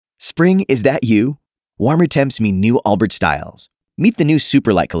Spring, is that you? Warmer temps mean new Allbirds styles. Meet the new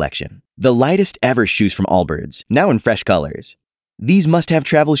Superlight collection, the lightest ever shoes from Allbirds, now in fresh colors. These must-have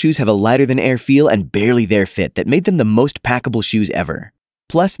travel shoes have a lighter-than-air feel and barely-there fit that made them the most packable shoes ever.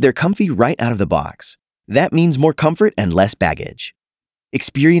 Plus, they're comfy right out of the box. That means more comfort and less baggage.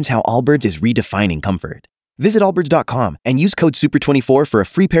 Experience how Allbirds is redefining comfort. Visit allbirds.com and use code SUPER24 for a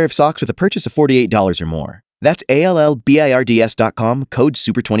free pair of socks with a purchase of $48 or more. That's ALLBIRDS.com, code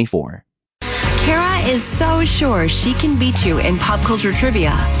SUPER24. Kara is so sure she can beat you in pop culture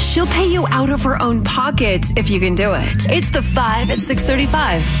trivia. She'll pay you out of her own pocket if you can do it. It's the 5 at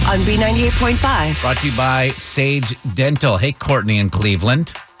 6:35 on B98.5. Brought to you by Sage Dental. Hey, Cortney in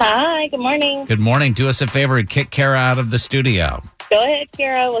Cleveland. Hi, good morning. Good morning. Do us a favor and kick Kara out of the studio. Go ahead,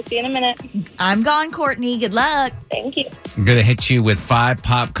 Kara. We'll see you in a minute. I'm gone, Courtney. Good luck. Thank you. I'm going to hit you with 5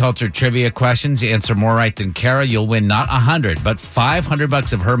 pop culture trivia questions. You answer more right than Kara, you'll win not 100, but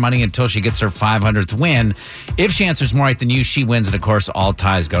 $500 of her money until she gets her 500th win. If she answers more right than you, she wins. And, of course, all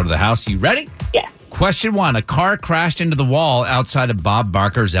ties go to the house. You ready? Yeah. Question 1. A car crashed into the wall outside of Bob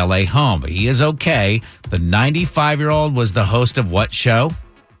Barker's L.A. home. He is okay. The 95-year-old was the host of what show?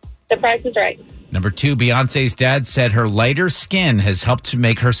 The Price is Right. Number 2, Beyonce's dad said her lighter skin has helped to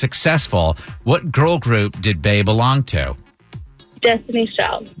make her successful. What girl group did Bey belong to? Destiny's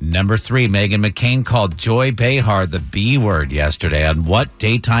Child. Number 3, Meghan McCain called Joy Behar the B word yesterday on what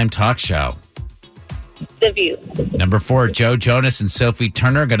daytime talk show? The View. Number 4, Joe Jonas and Sophie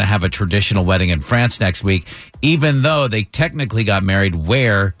Turner are going to have a traditional wedding in France next week, even though they technically got married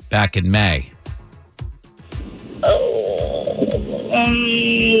where back in May?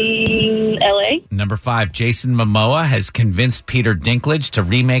 L.A. Number 5, Jason Momoa has convinced Peter Dinklage to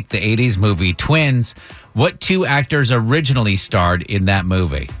remake the 80s movie Twins. What 2 actors originally starred in that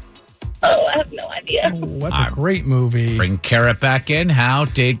movie? Oh, I have no idea. That's a great movie. Bring Kara back in. How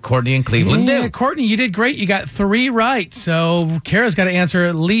did Cortney in Cleveland do? Courtney, you did great. You got 3 right. So Kara's got to answer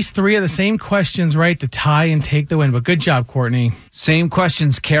at least 3 of the same questions right to tie and take the win. But good job, Courtney. Same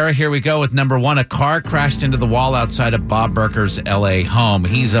questions, Kara. Here we go with number 1. A car crashed into the wall outside of Bob Barker's L.A. home.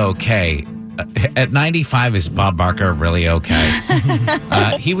 He's okay. At 95, is Bob Barker really okay?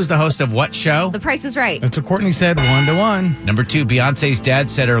 He was the host of what show? The Price is Right. That's what Courtney said, 1-1. Number 2, Beyonce's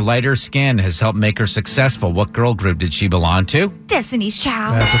dad said her lighter skin has helped make her successful. What girl group did she belong to? Destiny's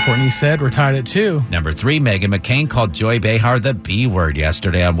Child. That's what Courtney said. We're tied at 2. Number 3, Meghan McCain called Joy Behar the B word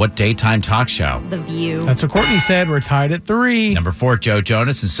yesterday on what daytime talk show? The View. That's what Courtney said. We're tied at 3. Number 4, Joe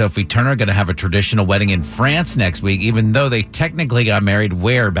Jonas and Sophie Turner are going to have a traditional wedding in France next week, even though they technically got married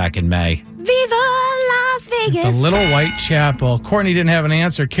where back in May? Viva Las Vegas. The Little White Chapel. Courtney didn't have an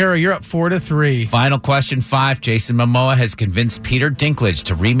answer. Kara, you're up 4-3. Final question 5. Jason Momoa has convinced Peter Dinklage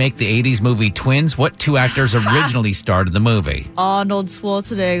to remake the 80s movie Twins. What 2 actors originally starred in the movie? Arnold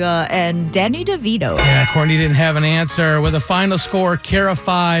Schwarzenegger and Danny DeVito. Yeah, Courtney didn't have an answer. With a final score, Kara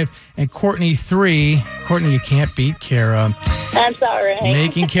 5 and Courtney 3. Courtney, you can't beat Kara. That's all right.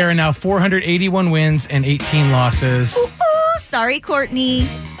 Making Kara now 481 wins and 18 losses. Ooh, sorry, Courtney.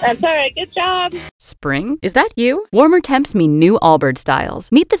 That's all right. Good job. Spring? Is that you? Warmer temps mean new Allbirds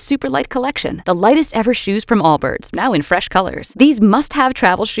styles. Meet the Superlight collection, the lightest ever shoes from Allbirds, now in fresh colors. These must-have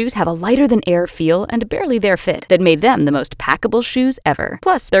travel shoes have a lighter-than-air feel and a barely-there fit that made them the most packable shoes ever.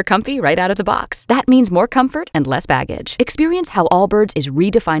 Plus, they're comfy right out of the box. That means more comfort and less baggage. Experience how Allbirds is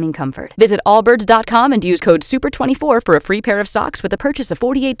redefining comfort. Visit allbirds.com and use code SUPER24 for a free pair of socks with a purchase of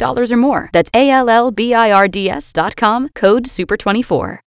 $48 or more. That's ALLBIRDS.com, code SUPER24.